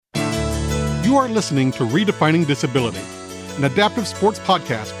You are listening to Redefining Disability, an adaptive sports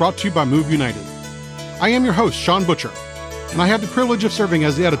podcast brought to you by Move United. I am your host, Sean Butcher, and I have the privilege of serving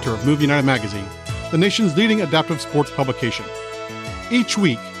as the editor of Move United magazine, the nation's leading adaptive sports publication. Each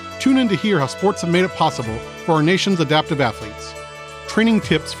week, tune in to hear how sports have made it possible for our nation's adaptive athletes, training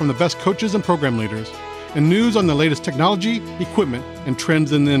tips from the best coaches and program leaders, and news on the latest technology, equipment, and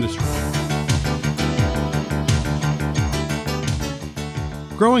trends in the industry.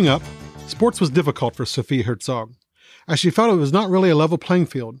 Growing up, sports was difficult for Sophia Herzog, as she felt it was not really a level playing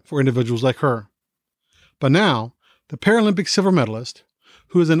field for individuals like her. But now, the Paralympic silver medalist,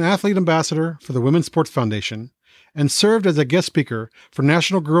 who is an athlete ambassador for the Women's Sports Foundation and served as a guest speaker for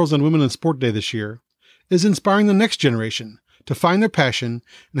National Girls and Women in Sport Day this year, is inspiring the next generation to find their passion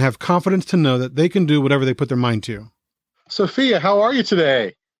and have confidence to know that they can do whatever they put their mind to. Sophia, how are you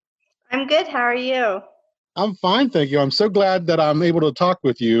today? I'm good. How are you? I'm fine, thank you. I'm so glad that I'm able to talk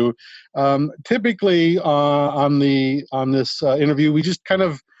with you. Typically, on this interview, we just kind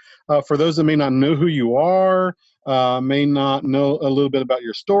of, for those that may not know who you are, may not know a little bit about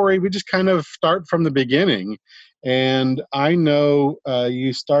your story, we just kind of start from the beginning. And I know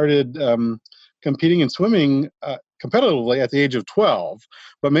you started competing in swimming competitively at the age of 12,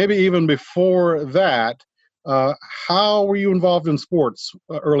 but maybe even before that. How were you involved in sports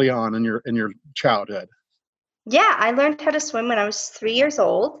early on in your childhood? Yeah, I learned how to swim when I was 3 years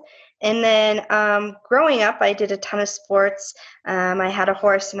old. And then growing up, I did a ton of sports. I had a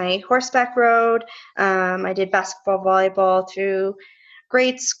horse and I horseback rode. I did basketball, volleyball through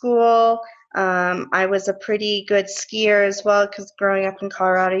grade school. I was a pretty good skier as well because growing up in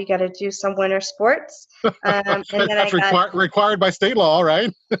Colorado, you got to do some winter sports. And then that's required by state law,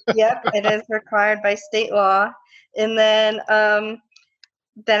 right? Yep, it is required by state law. And then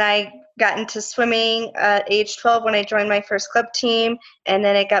I got into swimming at age 12 when I joined my first club team, and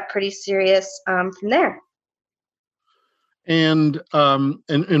then it got pretty serious from there. And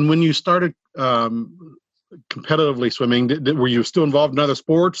when you started competitively swimming, were you still involved in other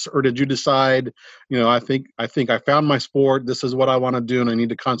sports, or did you decide, I think I found my sport, this is what I want to do, and I need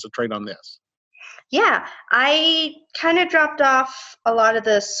to concentrate on this? Yeah, I kind of dropped off a lot of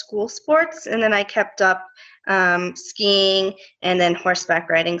the school sports, and then I kept up skiing and then horseback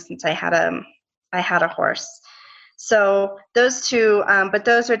riding since I had a horse. So those two, but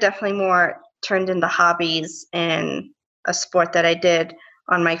those are definitely more turned into hobbies and a sport that I did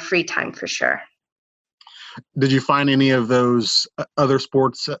on my free time for sure. Did you find any of those other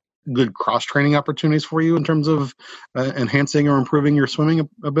sports good cross-training opportunities for you in terms of enhancing or improving your swimming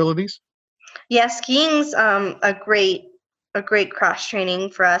abilities? Yeah, skiing's a great cross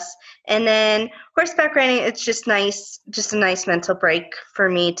training for us. And then horseback riding, it's just a nice mental break for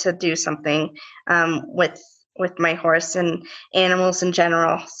me to do something with my horse and animals in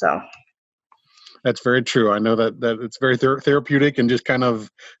general. So that's very true. I know that it's very therapeutic and just kind of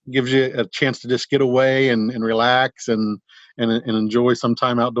gives you a chance to just get away and relax and enjoy some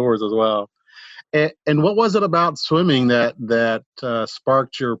time outdoors as well. And what was it about swimming that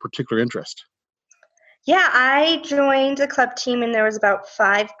sparked your particular interest? Yeah, I joined a club team and there was about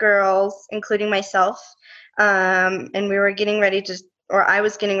 5 girls, including myself. And we were I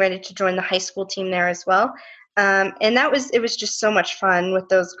was getting ready to join the high school team there as well. And it was just so much fun with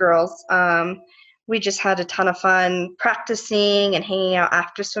those girls. We just had a ton of fun practicing and hanging out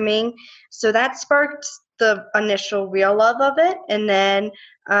after swimming. So that sparked the initial real love of it. And then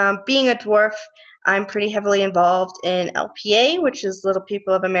being a dwarf, I'm pretty heavily involved in LPA, which is Little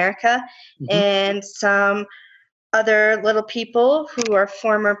People of America, and some other little people who are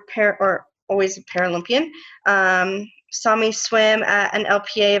former or always a Paralympian saw me swim at an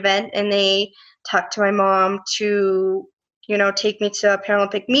LPA event, and they talked to my mom to, take me to a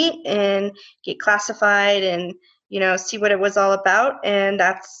Paralympic meet and get classified and, see what it was all about. And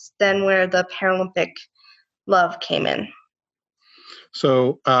that's then where the Paralympic love came in.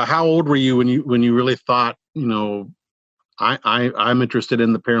 So, how old were you when you really thought, I'm interested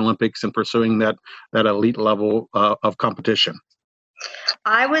in the Paralympics and pursuing that elite level of competition?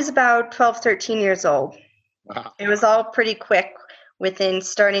 I was about 12, 13 years old. Wow. It was all pretty quick within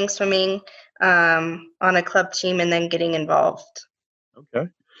starting swimming on a club team and then getting involved. Okay.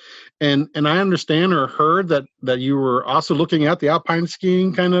 And I understand or heard that you were also looking at the alpine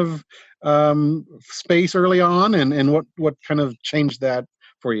skiing kind of space early on, and what kind of changed that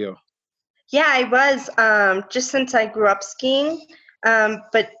for you? Yeah, I was just since I grew up skiing,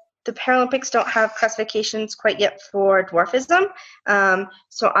 but the Paralympics don't have classifications quite yet for dwarfism,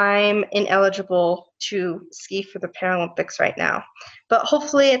 so I'm ineligible to ski for the Paralympics right now. But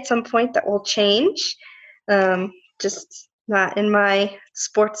hopefully at some point that will change, just not in my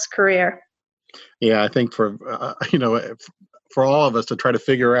sports career. Yeah, I think for for all of us to try to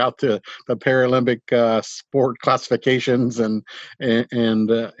figure out the Paralympic sport classifications and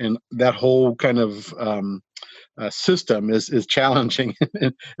that whole kind of system is challenging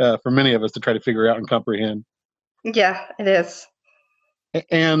for many of us to try to figure out and comprehend. Yeah, it is.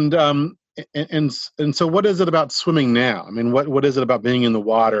 And and so, what is it about swimming now? I mean, what is it about being in the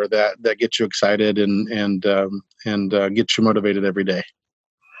water that gets you excited and gets you motivated every day?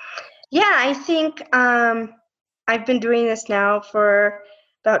 Yeah, I think I've been doing this now for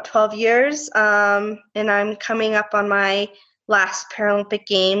about 12 years, and I'm coming up on my last Paralympic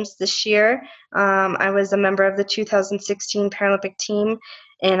Games this year. I was a member of the 2016 Paralympic team,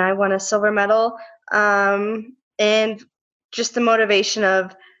 and I won a silver medal. And just the motivation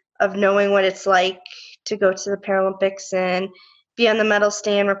of knowing what it's like to go to the Paralympics and be on the medal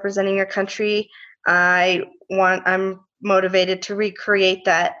stand representing your country. I'm motivated to recreate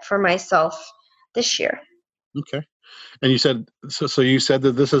that for myself this year. Okay. And you said so. So you said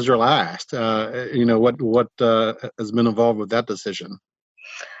that this is your last. What has been involved with that decision?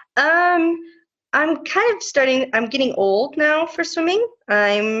 Um, I'm kind of starting. I'm getting old now for swimming.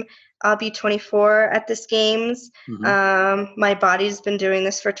 I'll be 24 at this games. Hmm. My body's been doing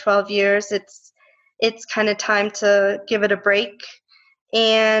this for 12 years. It's kind of time to give it a break.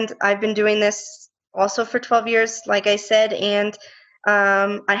 And I've been doing this also for 12 years, like I said, and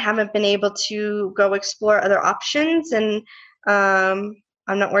I haven't been able to go explore other options. And I'm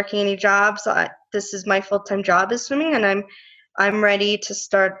not working any jobs. This is my full-time job is swimming, and I'm ready to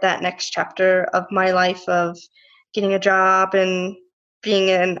start that next chapter of my life of getting a job and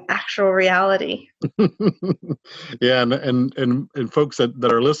being an actual reality. Yeah, and folks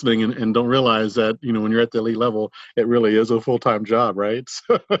that are listening and don't realize that when you're at the elite level, it really is a full time job, right?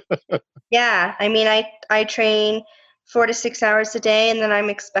 Yeah, I mean, I train 4 to 6 hours a day, and then I'm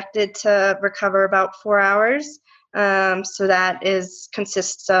expected to recover about 4 hours. So that is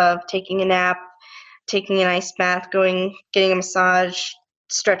consists of taking a nap, taking an ice bath, getting a massage,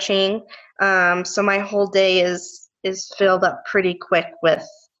 stretching. So my whole day is filled up pretty quick with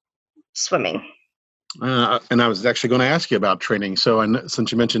swimming. And I was actually going to ask you about training. So,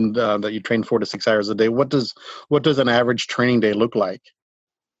 since you mentioned that you train 4 to 6 hours a day, what does an average training day look like?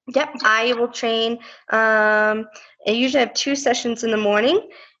 Yep, I will train. I usually have 2 sessions in the morning,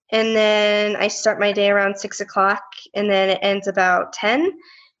 and then I start my day around 6 o'clock, and then it ends about 10,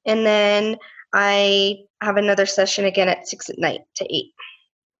 and then I have another session again at 6 at night to 8,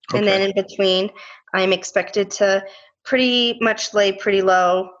 and then Okay. in between, I'm expected to pretty much lay pretty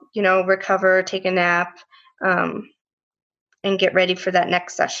low, recover, take a nap, um, and get ready for that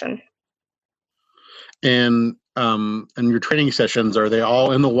next session. And your training sessions, are they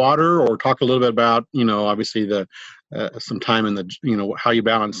all in the water, or talk a little bit about obviously the some time in the how you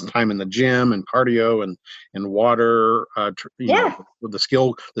balance time in the gym and cardio and water, Yeah. with the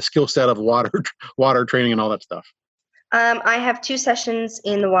skill set of water water training and all that stuff. I have 2 sessions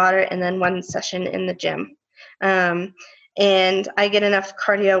in the water and then 1 session in the gym. Um, and I get enough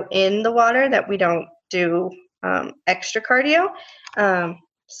cardio in the water that we don't do extra cardio.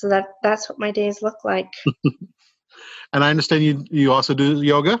 So that's what my days look like. And I understand you also do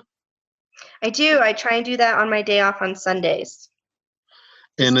yoga. I do. I try and do that on my day off on Sundays,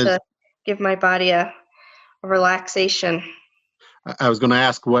 And just to give my body a relaxation. I was going to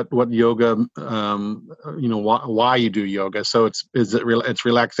ask what yoga, why you do yoga. So it's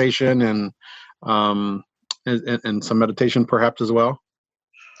relaxation and some meditation perhaps as well.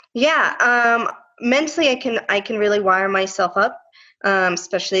 Yeah, mentally, I can really wire myself up.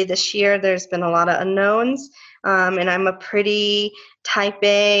 Especially this year, there's been a lot of unknowns, and I'm a pretty type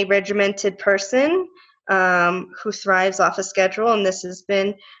A, regimented person who thrives off a schedule, and this has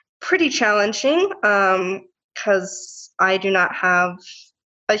been pretty challenging because I do not have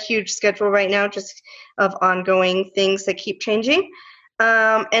a huge schedule right now, just of ongoing things that keep changing.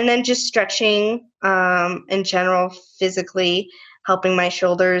 And then just stretching in general, physically helping my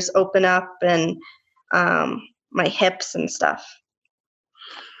shoulders open up and my hips and stuff.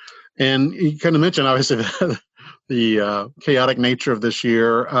 And you kind of mentioned obviously the chaotic nature of this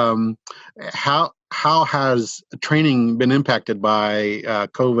year. How has training been impacted by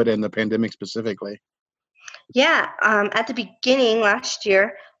COVID and the pandemic specifically? Yeah, at the beginning last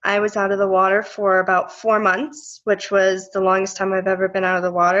year, I was out of the water for about 4 months, which was the longest time I've ever been out of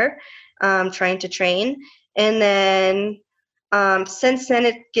the water, trying to train. And then since then,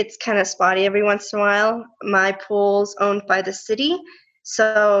 it gets kind of spotty every once in a while. My pool's owned by the city,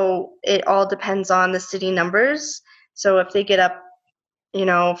 so it all depends on the city numbers. So if they get up,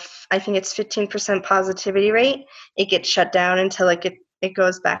 I think it's 15% positivity rate, it gets shut down until it it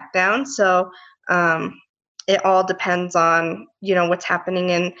goes back down. So it all depends on, what's happening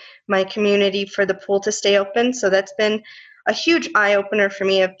in my community for the pool to stay open. So that's been a huge eye-opener for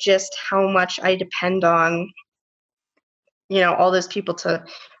me of just how much I depend on, all those people to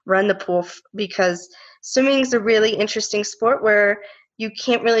run the pool, because swimming is a really interesting sport where you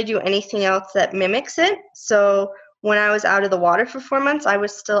can't really do anything else that mimics it. So when I was out of the water for 4 months, I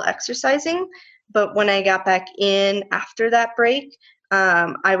was still exercising. But when I got back in after that break,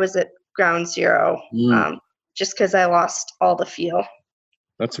 I was at ground zero, just because I lost all the feel.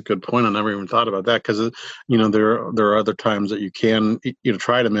 That's a good point. I never even thought about that, because there are other times that you can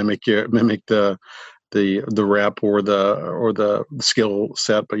try to mimic the rep or the skill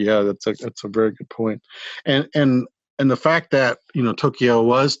set. But yeah, that's a very good point. And the fact that Tokyo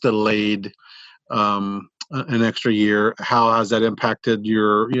was delayed an extra year, how has that impacted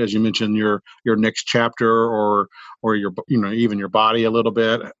your, as you mentioned, your next chapter, or your even your body a little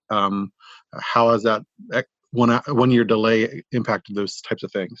bit? How has that 1 year delay impacted those types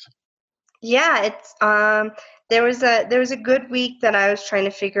of things? Yeah, it's there was a good week that I was trying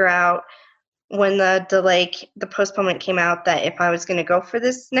to figure out when the postponement came out, that if I was going to go for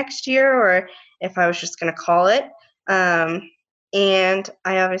this next year or if I was just going to call it. And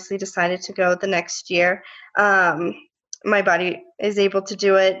I obviously decided to go the next year. My body is able to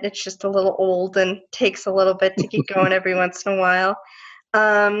do it. It's just a little old and takes a little bit to get going every once in a while.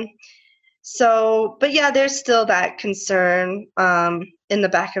 But yeah, there's still that concern in the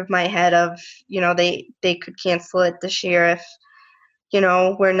back of my head of, they could cancel it this year if,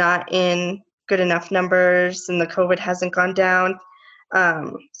 we're not in good enough numbers and the COVID hasn't gone down.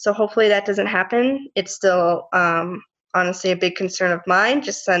 So hopefully that doesn't happen. It's still honestly a big concern of mine,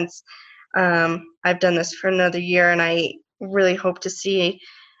 just since I've done this for another year, and I really hope to see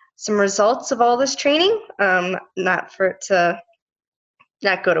some results of all this training, not for it to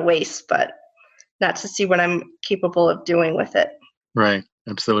not go to waste, but not to see what I'm capable of doing with it. Right.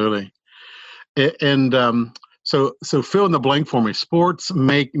 Absolutely. And so fill in the blank for me. Sports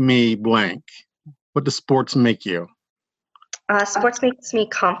make me blank. What does sports make you? Sports makes me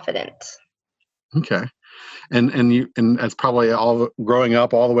confident. Okay. And that's probably all growing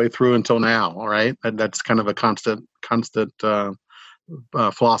up all the way through until now. All right. That's kind of a constant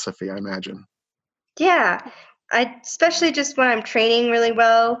philosophy, I imagine. Yeah. Especially just when I'm training really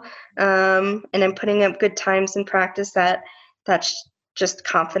well, and I'm putting up good times in practice, that's just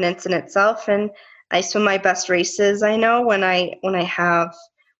confidence in itself. And I swim my best races, I know, when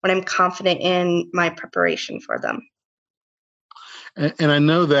I'm confident in my preparation for them. And I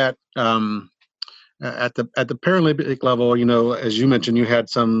know that at the Paralympic level, as you mentioned, you had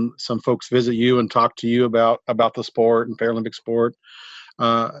some folks visit you and talk to you about the sport and Paralympic sport.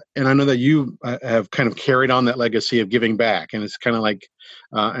 And I know that you have kind of carried on that legacy of giving back, and it's kind of like,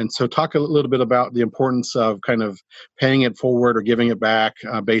 and so talk a little bit about the importance of kind of paying it forward or giving it back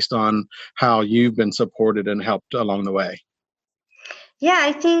based on how you've been supported and helped along the way. Yeah,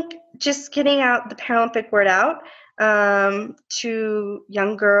 I think just getting out the Paralympic word out to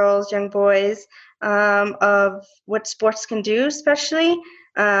young girls, young boys, of what sports can do, especially.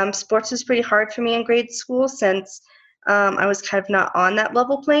 Sports was pretty hard for me in grade school, since I was kind of not on that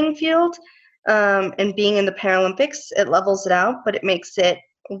level playing field. And being in the Paralympics, it levels it out, but it makes it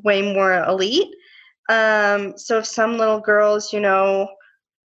way more elite. So if some little girls, on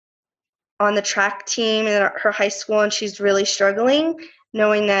the track team in her high school and she's really struggling,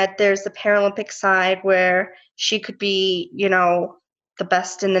 knowing that there's the Paralympic side where she could be, the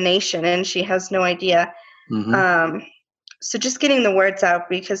best in the nation, and she has no idea. Mm-hmm. So just getting the words out,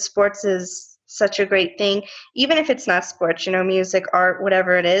 because sports is such a great thing, even if it's not sports, music, art,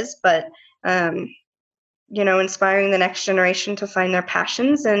 whatever it is, but, inspiring the next generation to find their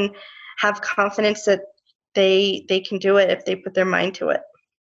passions and have confidence that they can do it if they put their mind to it.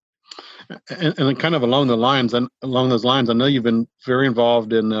 And kind of along those lines, I know you've been very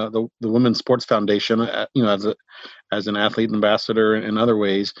involved in the Women's Sports Foundation. As an athlete ambassador and in other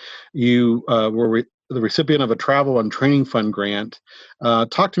ways. You were the recipient of a travel and training fund grant.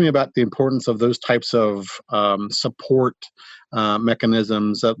 Talk to me about the importance of those types of support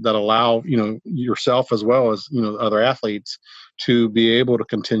mechanisms that allow yourself as well as other athletes to be able to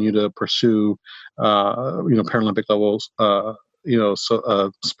continue to pursue Paralympic levels.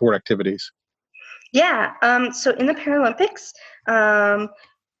 Sport activities. Yeah. So in the Paralympics,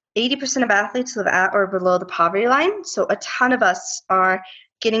 80% of athletes live at or below the poverty line. So a ton of us are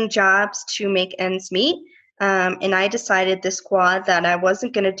getting jobs to make ends meet. And I decided this quad that I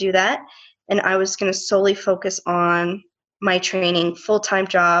wasn't going to do that, and I was going to solely focus on my training, full-time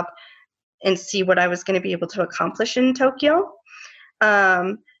job, and see what I was going to be able to accomplish in Tokyo.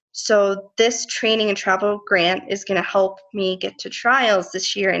 So this training and travel grant is going to help me get to trials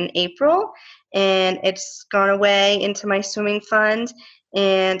this year in April, and it's gone away into my swimming fund,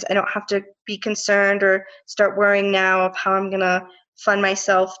 and I don't have to be concerned or start worrying now of how I'm going to fund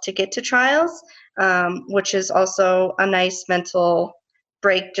myself to get to trials, which is also a nice mental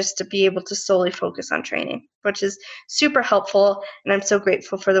break just to be able to solely focus on training, which is super helpful. And I'm so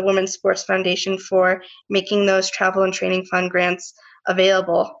grateful for the Women's Sports Foundation for making those travel and training fund grants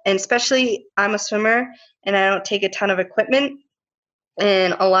available. And especially, I'm a swimmer and I don't take a ton of equipment,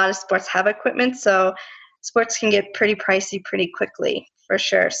 and a lot of sports have equipment, so sports can get pretty pricey pretty quickly for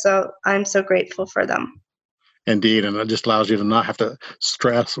sure. So I'm so grateful for them. Indeed, and it just allows you to not have to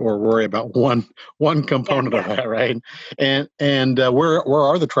stress or worry about one component of that, right? And where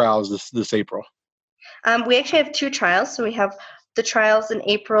are the trials this April? We actually have 2 trials. So we have the trials in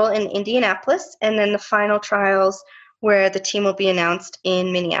April in Indianapolis, and then the final trials where the team will be announced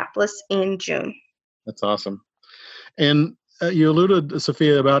in Minneapolis in June. That's awesome. And you alluded,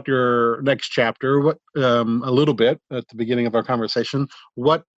 Sophia, about your next chapter. What a little bit at the beginning of our conversation.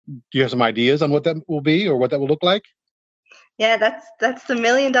 What do you have some ideas on what that will be or what that will look like? Yeah, that's the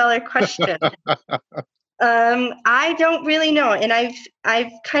 $1,000,000 question. I don't really know, and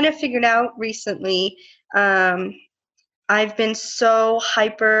I've kind of figured out recently. I've been so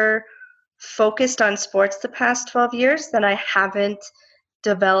hyper focused on sports the past 12 years that I haven't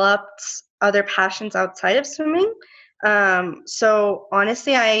developed other passions outside of swimming. So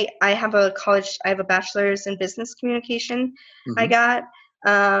honestly, I have a bachelor's in business communication I Hmm. got.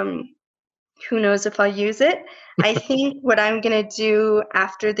 Who knows if I'll use it. I think what I'm going to do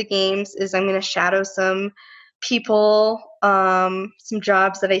after the games is I'm going to shadow some people, some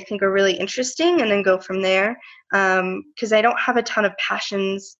jobs that I think are really interesting, and then go from there. Because I don't have a ton of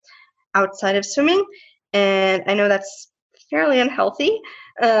passions outside of swimming, and I know that's fairly unhealthy.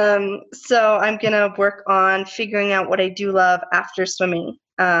 So I'm going to work on figuring out what I do love after swimming,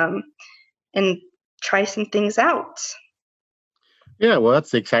 and try some things out. Yeah, well,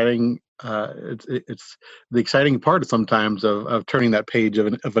 that's the exciting. It's the exciting part sometimes of turning that page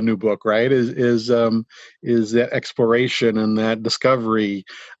of a new book, right? Is that exploration and that discovery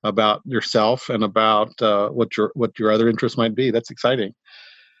about yourself and about what your other interests might be. That's exciting.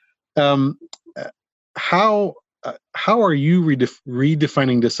 Um, uh, how are you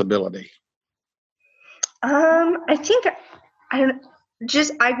redefining disability? I think I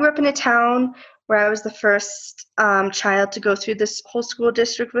I grew up in a town where I was the first child to go through this whole school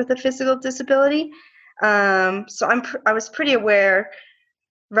district with a physical disability. So I was pretty aware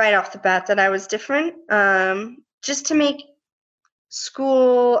right off the bat that I was different. Just to make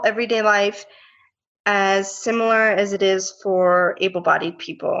school, everyday life as similar as it is for able-bodied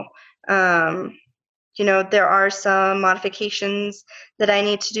people. Um, there are some modifications that I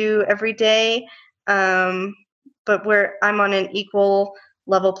need to do every day, um, but where I'm on an equal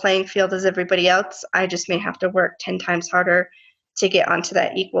level playing field as everybody else, I just may have to work 10 times harder to get onto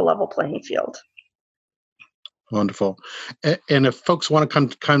that equal level playing field. Wonderful. And if folks want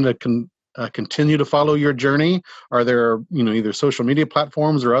to continue to follow your journey, are there either social media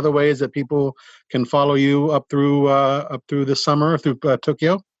platforms or other ways that people can follow you up through this summer through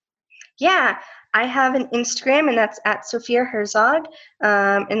Tokyo? Yeah, I have an Instagram, and that's at Sophia Herzog.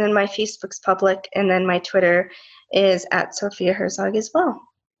 And then my Facebook's public, and then my Twitter is at Sophia Herzog as well.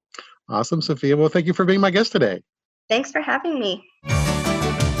 Awesome, Sophia. Well, thank you for being my guest today. Thanks for having me.